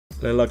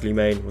Lil Ugly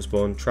Mane was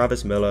born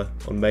Travis Miller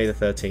on May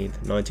 13,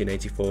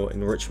 1984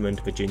 in Richmond,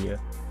 Virginia.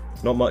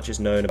 Not much is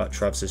known about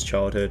Travis's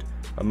childhood,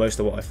 and most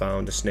of what I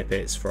found are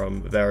snippets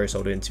from various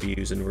old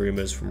interviews and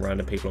rumours from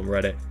random people on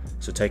Reddit,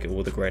 so take it all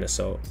with a grain of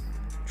salt.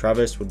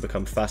 Travis would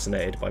become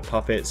fascinated by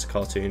puppets,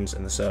 cartoons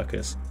and the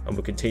circus, and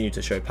would continue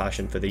to show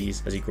passion for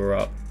these as he grew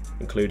up,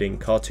 including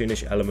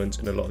cartoonish elements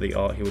in a lot of the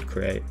art he would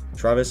create.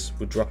 Travis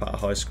would drop out of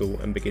high school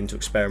and begin to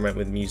experiment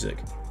with music.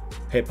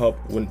 Hip-hop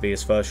wouldn't be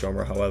his first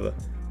genre, however.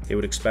 He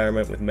would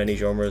experiment with many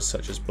genres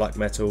such as black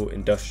metal,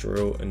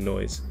 industrial and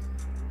noise.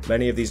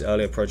 Many of these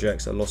earlier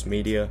projects are lost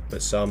media,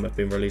 but some have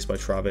been released by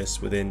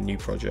Travis within new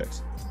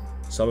projects.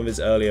 Some of his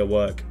earlier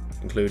work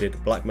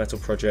included black metal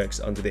projects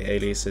under the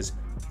aliases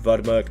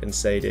Vudmerk and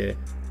Sadir,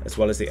 as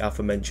well as the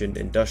aforementioned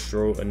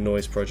industrial and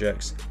noise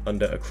projects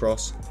under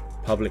Across,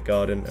 Public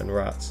Garden and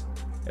Rats.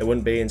 It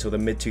wouldn't be until the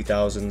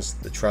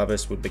mid-2000s that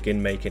Travis would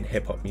begin making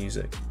hip-hop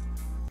music.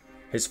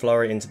 His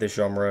flurry into this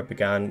genre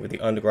began with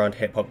the underground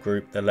hip-hop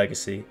group The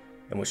Legacy,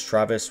 in which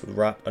Travis would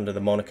rap under the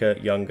moniker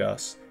Young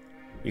Gus.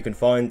 You can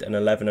find an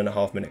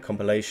 11.5-minute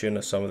compilation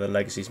of some of The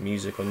Legacy's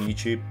music on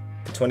YouTube.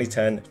 In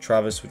 2010,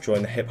 Travis would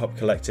join the hip-hop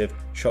collective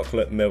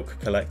Chocolate Milk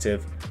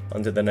Collective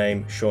under the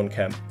name Shawn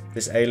Kemp.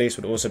 This alias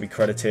would also be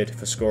credited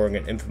for scoring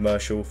an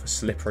infomercial for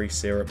Slippery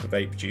Syrup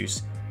vape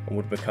juice and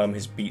would become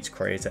his beat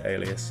creator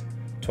alias.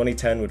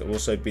 2010 would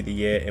also be the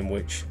year in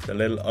which the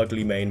Lil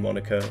Ugly Mane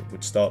moniker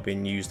would start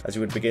being used, as he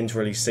would begin to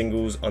release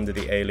singles under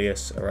the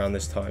alias around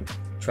this time.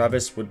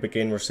 Travis would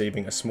begin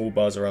receiving a small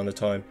buzz around the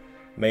time,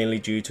 mainly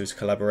due to his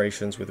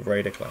collaborations with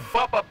Raider Klan.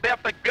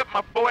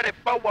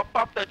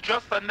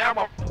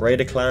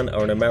 Raider Klan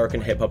are an American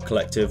hip-hop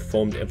collective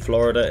formed in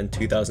Florida in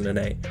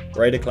 2008.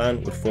 Raider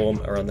Klan would form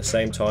around the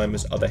same time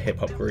as other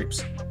hip-hop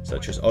groups,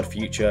 such as Odd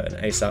Future and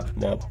ASAP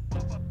Mob.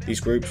 These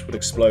groups would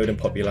explode in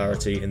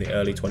popularity in the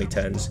early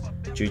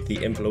 2010s due to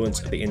the influence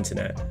of the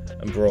internet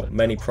and brought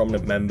many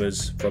prominent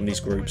members from these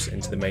groups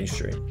into the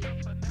mainstream.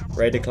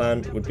 Raider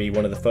Klan would be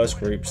one of the first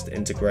groups to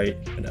integrate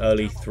an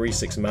early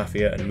 3-6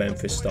 Mafia and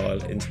Memphis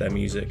style into their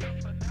music,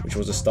 which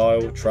was a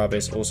style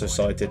Travis also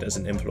cited as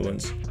an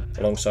influence,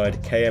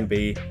 alongside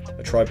KMB,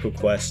 A Tribe Called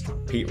Quest,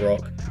 Pete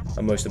Rock,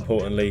 and most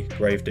importantly,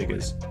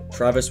 Gravediggers.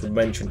 Travis would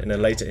mention in a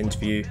later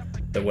interview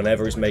that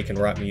whenever he's making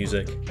rap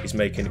music, he's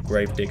making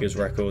Gravediggers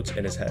records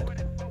in his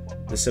head.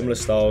 The similar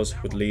styles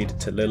would lead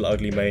to Lil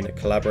Ugly Mane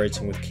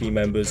collaborating with key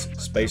members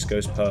Space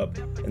Ghost Perp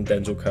and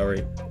Denzel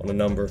Curry on a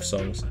number of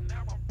songs.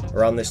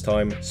 Around this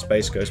time,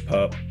 Space Ghost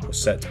Perp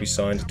was set to be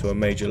signed to a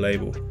major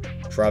label.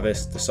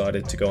 Travis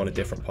decided to go on a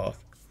different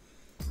path.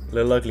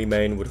 Lil Ugly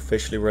Mane would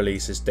officially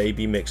release his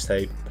debut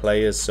mixtape,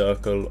 Players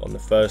Circle, on the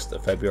 1st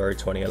of February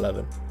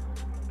 2011.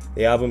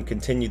 The album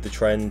continued the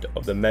trend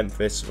of the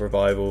Memphis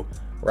revival,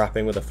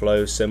 rapping with a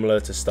flow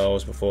similar to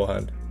styles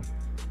beforehand.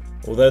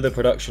 Although the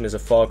production is a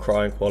far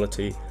cry in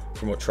quality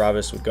from what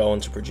Travis would go on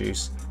to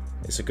produce,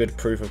 it's a good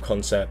proof of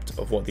concept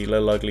of what the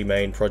Lil Ugly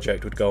Mane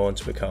project would go on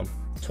to become.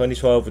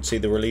 2012 would see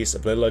the release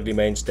of Lil Ugly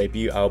Mane's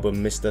debut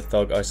album Mista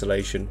Thug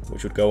Isolation,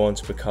 which would go on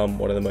to become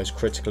one of the most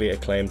critically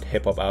acclaimed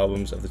hip-hop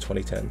albums of the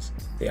 2010s.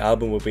 The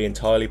album would be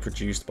entirely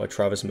produced by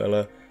Travis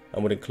Miller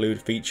and would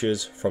include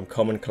features from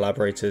common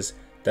collaborators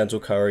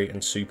Denzel Curry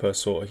and Super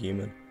Sorta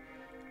Human.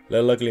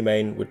 Lil Ugly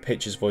Mane would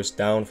pitch his voice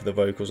down for the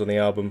vocals on the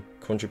album,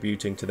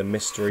 contributing to the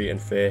mystery and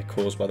fear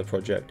caused by the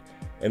project,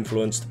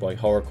 influenced by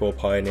horrorcore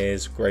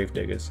pioneers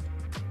Gravediggers.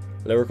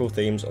 Lyrical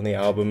themes on the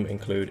album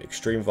include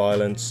extreme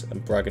violence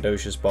and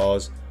braggadocious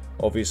bars,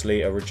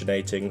 obviously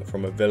originating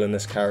from a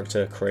villainous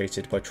character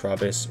created by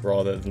Travis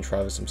rather than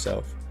Travis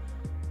himself.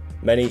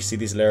 Many see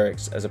these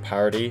lyrics as a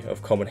parody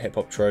of common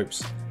hip-hop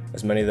tropes,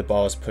 as many of the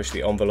bars push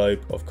the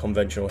envelope of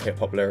conventional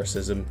hip-hop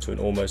lyricism to an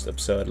almost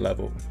absurd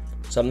level.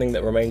 Something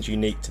that remains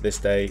unique to this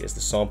day is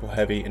the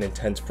sample-heavy and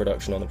intense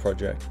production on the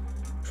project.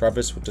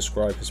 Travis would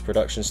describe his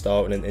production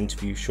style in an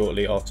interview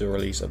shortly after the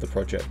release of the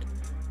project,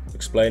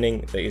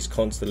 explaining that he is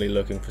constantly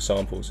looking for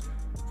samples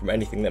from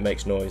anything that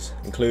makes noise,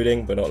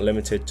 including but not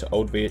limited to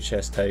old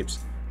VHS tapes,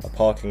 a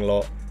parking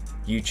lot,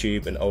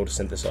 YouTube and old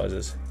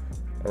synthesizers.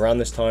 Around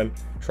this time,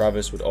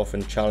 Travis would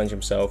often challenge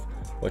himself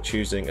by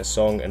choosing a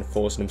song and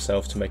forcing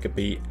himself to make a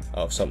beat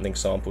out of something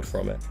sampled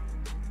from it.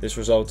 This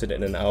resulted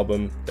in an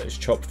album that is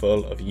chock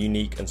full of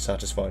unique and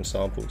satisfying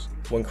samples.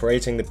 When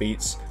creating the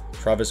beats,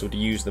 Travis would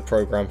use the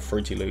program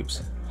Fruity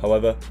Loops,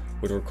 however,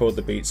 would record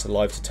the beats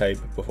live to tape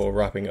before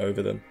rapping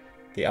over them.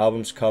 The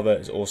album's cover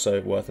is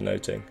also worth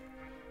noting.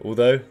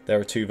 Although there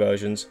are two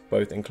versions,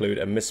 both include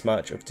a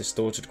mismatch of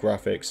distorted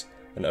graphics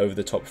and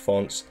over-the-top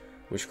fonts,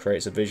 which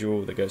creates a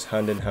visual that goes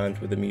hand in hand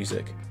with the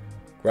music.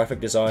 Graphic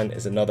design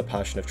is another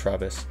passion of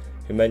Travis,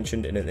 who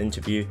mentioned in an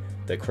interview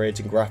that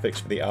creating graphics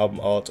for the album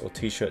art or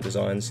t-shirt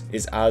designs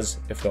is as,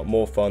 if not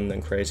more fun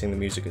than creating the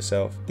music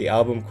itself. The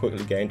album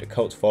quickly gained a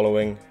cult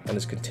following and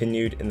has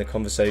continued in the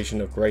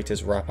conversation of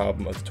greatest rap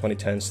album of the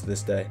 2010s to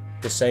this day.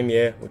 This same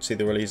year would see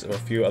the release of a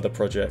few other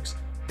projects,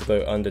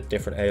 although under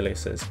different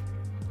aliases.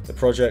 The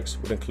projects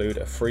would include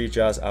a free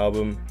jazz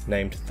album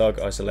named Thug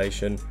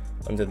Isolation,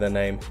 under the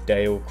name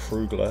Dale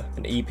Kruelger.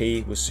 An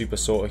EP was Super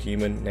Sorta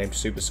Human named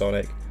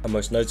Supersonic, and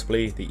most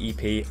notably the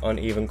EP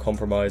Uneven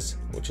Compromise,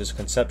 which is a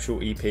conceptual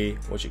EP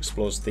which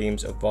explores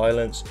themes of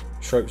violence,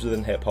 tropes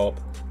within hip hop,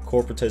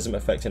 corporatism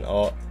affecting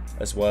art,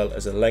 as well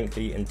as a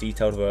lengthy and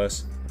detailed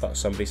verse about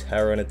somebody's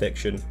heroin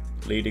addiction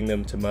leading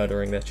them to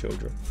murdering their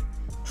children.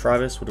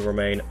 Travis would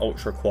remain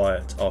ultra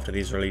quiet after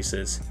these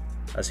releases,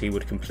 as he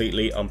would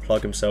completely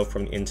unplug himself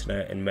from the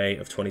internet in May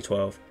of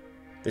 2012.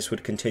 This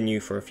would continue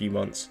for a few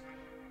months.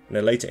 In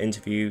a later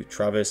interview,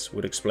 Travis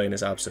would explain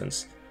his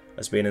absence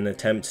as being an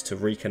attempt to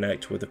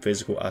reconnect with the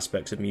physical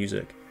aspects of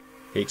music.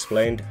 He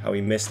explained how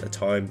he missed a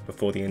time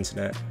before the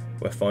internet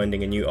where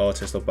finding a new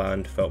artist or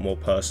band felt more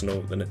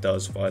personal than it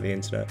does via the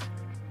internet.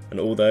 And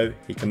although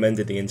he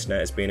commended the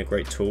internet as being a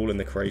great tool in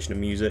the creation of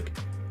music,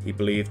 he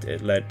believed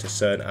it led to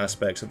certain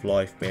aspects of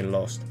life being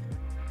lost.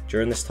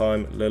 During this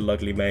time, Lil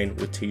Ugly Mane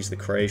would tease the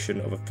creation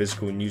of a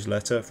physical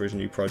newsletter for his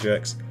new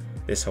projects.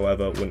 This,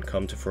 however, wouldn't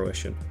come to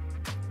fruition.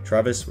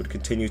 Travis would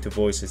continue to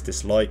voice his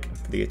dislike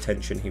for the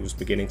attention he was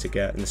beginning to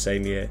get in the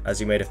same year, as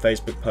he made a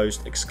Facebook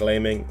post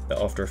exclaiming that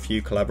after a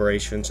few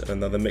collaborations and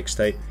another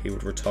mixtape, he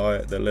would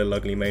retire the Lil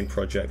Ugly Mane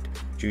project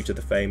due to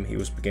the fame he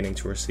was beginning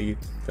to receive.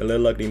 The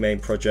Lil Ugly Mane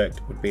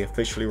project would be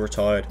officially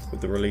retired with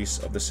the release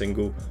of the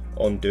single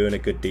On Doing a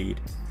Good Deed,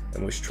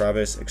 in which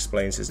Travis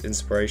explains his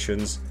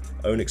inspirations,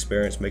 own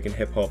experience making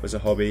hip hop as a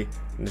hobby,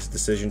 and his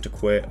decision to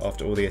quit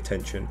after all the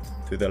attention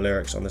through the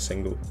lyrics on the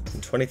single.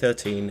 In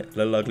 2013,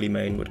 Lil Ugly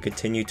Mane would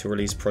continue to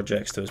release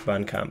projects to his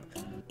Bandcamp,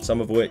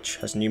 some of which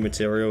has new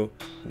material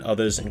and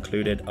others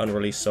included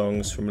unreleased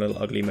songs from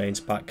Lil Ugly Mane's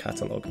back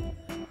catalogue.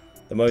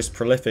 The most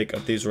prolific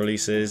of these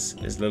releases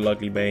is Lil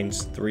Ugly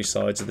Mane's Three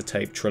Sides of the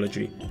Tape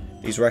trilogy.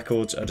 These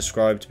records are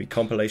described to be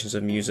compilations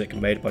of music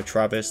made by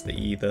Travis that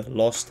he either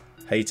lost,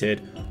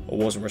 hated, or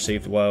wasn't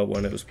received well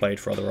when it was played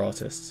for other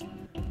artists.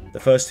 The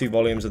first two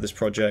volumes of this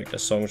project are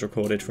songs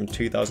recorded from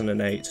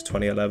 2008 to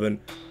 2011,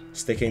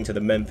 sticking to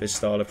the Memphis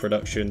style of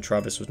production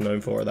Travis was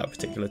known for at that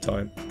particular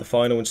time. The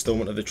final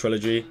installment of the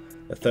trilogy,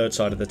 the third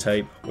side of the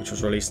tape, which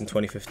was released in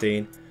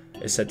 2015,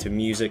 is said to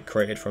music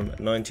created from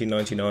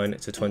 1999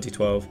 to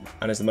 2012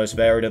 and is the most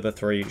varied of the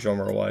three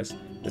genre-wise.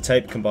 The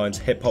tape combines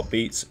hip-hop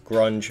beats,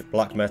 grunge,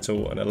 black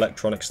metal and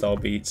electronic style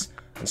beats,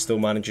 and still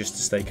manages to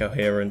stay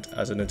coherent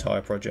as an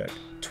entire project.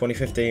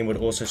 2015 would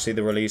also see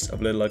the release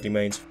of Lil Ugly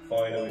Mane's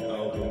final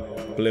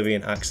album,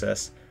 Oblivion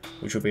Access,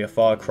 which would be a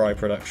far cry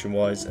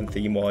production-wise and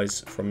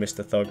theme-wise from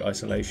Mr. Thug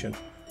Isolation.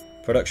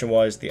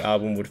 Production-wise, the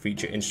album would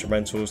feature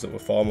instrumentals that were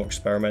far more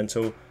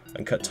experimental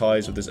and cut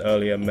ties with his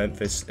earlier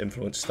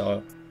Memphis-influenced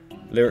style.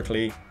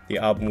 Lyrically, the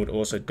album would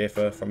also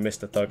differ from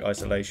Mr. Thug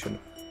Isolation.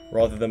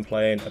 Rather than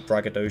playing a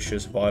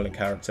braggadocious, violent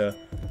character,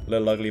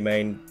 Lil Ugly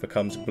Mane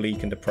becomes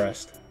bleak and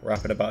depressed,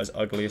 rapping about his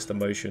ugliest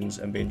emotions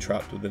and being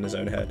trapped within his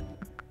own head.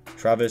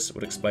 Travis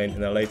would explain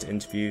in a later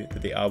interview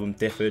that the album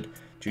differed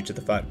due to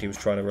the fact he was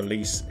trying to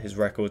release his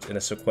records in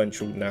a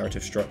sequential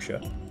narrative structure,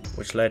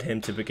 which led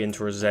him to begin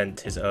to resent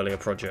his earlier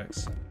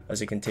projects. As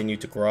he continued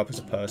to grow up as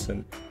a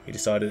person, he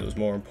decided it was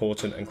more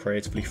important and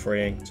creatively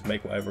freeing to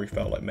make whatever he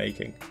felt like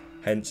making,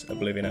 hence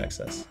Oblivion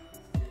Access.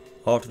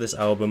 After this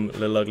album,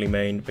 Lil Ugly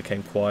Mane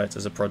became quiet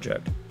as a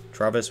project.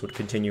 Travis would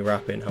continue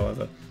rapping,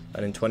 however,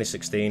 and in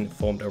 2016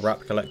 formed a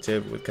rap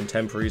collective with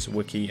contemporaries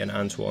Wiki and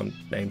Antoine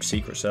named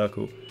Secret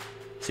Circle.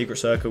 Secret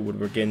Circle would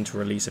begin to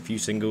release a few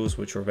singles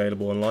which are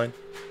available online.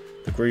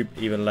 The group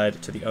even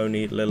led to the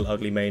only Lil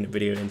Ugly Mane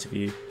video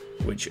interview,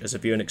 which as a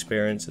viewing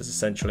experience is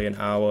essentially an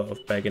hour of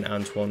begging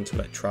Antoine to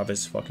let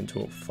Travis fucking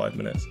talk for 5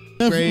 minutes.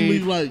 Definitely,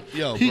 like,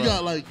 he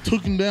got like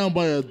taken down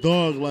by a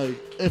dog. Like,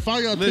 if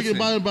I got taken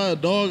by a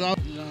dog,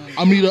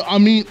 I mean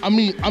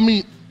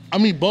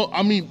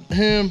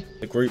him.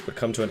 The group would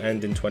come to an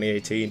end in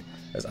 2018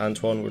 as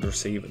Antoine would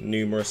receive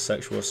numerous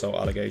sexual assault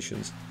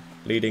allegations,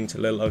 leading to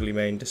Lil Ugly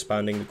Mane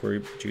disbanding the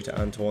group due to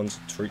Antoine's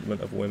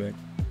treatment of women.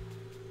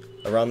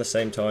 Around the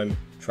same time,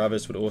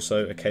 Travis would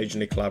also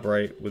occasionally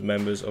collaborate with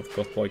members of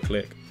Goth Boy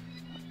Clique,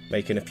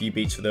 making a few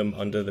beats for them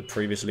under the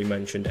previously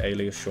mentioned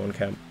alias Shawn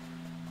Kemp.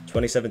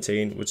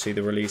 2017 would see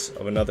the release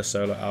of another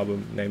solo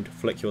album named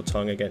Flick Your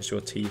Tongue Against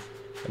Your Teeth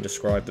and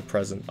Describe the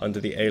Present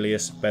under the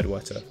alias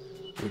Bedwetter,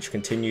 which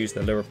continues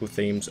the lyrical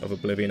themes of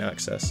Oblivion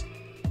Access.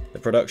 The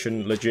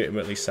production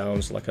legitimately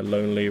sounds like a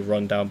lonely,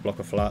 run-down block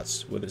of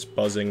flats with its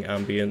buzzing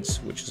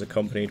ambience, which is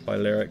accompanied by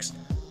lyrics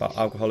about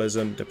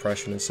alcoholism,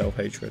 depression and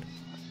self-hatred.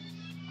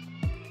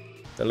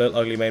 The Lil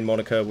Ugly Mane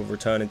moniker will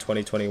return in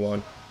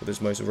 2021 with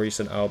his most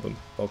recent album,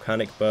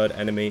 Volcanic Bird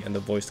Enemy and the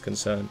Voiced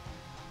Concern.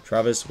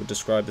 Travis would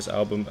describe this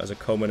album as a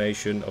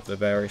culmination of the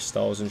various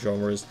styles and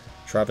genres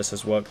Travis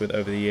has worked with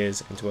over the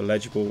years into a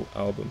legible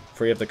album,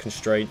 free of the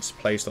constraints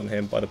placed on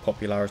him by the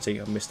popularity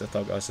of Mr.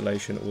 Thug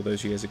Isolation all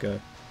those years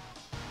ago.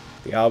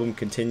 The album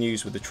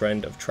continues with the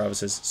trend of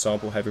Travis's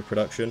sample-heavy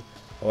production,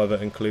 however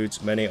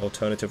includes many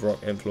alternative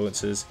rock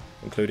influences,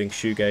 including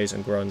shoegaze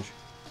and grunge.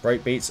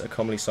 Breakbeats are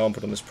commonly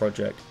sampled on this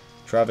project.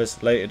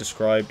 Travis later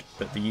described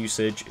that the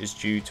usage is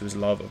due to his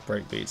love of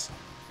breakbeats.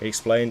 He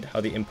explained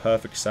how the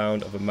imperfect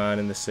sound of a man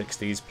in the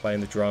 60s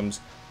playing the drums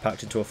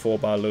packed into a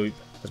 4-bar loop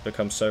has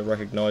become so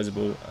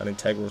recognisable and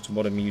integral to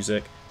modern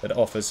music that it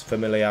offers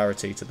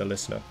familiarity to the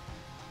listener.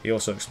 He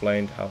also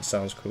explained how it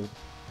sounds cool.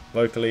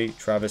 Vocally,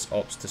 Travis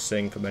opts to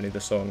sing for many of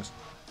the songs.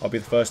 I'll be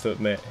the first to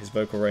admit his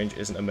vocal range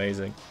isn't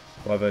amazing,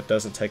 however it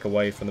doesn't take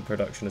away from the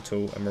production at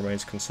all and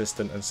remains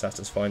consistent and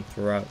satisfying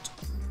throughout.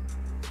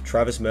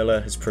 Travis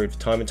Miller has proved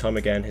time and time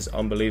again his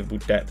unbelievable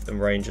depth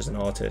and range as an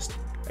artist,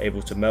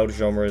 able to meld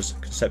genres,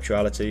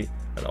 conceptuality,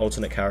 and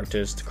alternate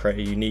characters to create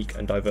a unique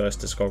and diverse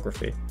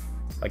discography.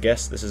 I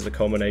guess this is the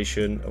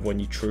culmination of when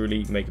you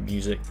truly make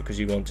music because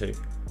you want to.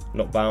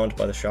 Not bound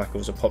by the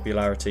shackles of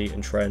popularity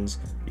and trends,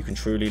 you can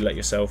truly let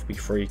yourself be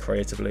free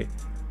creatively.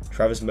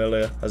 Travis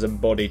Miller has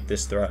embodied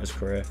this throughout his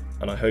career,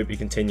 and I hope he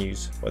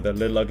continues, whether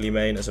Lil Ugly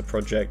Mane as a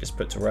project is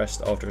put to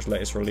rest after his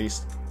latest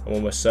release. I'm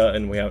almost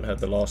certain we haven't heard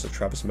the last of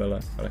Travis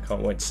Miller, and I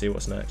can't wait to see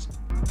what's next.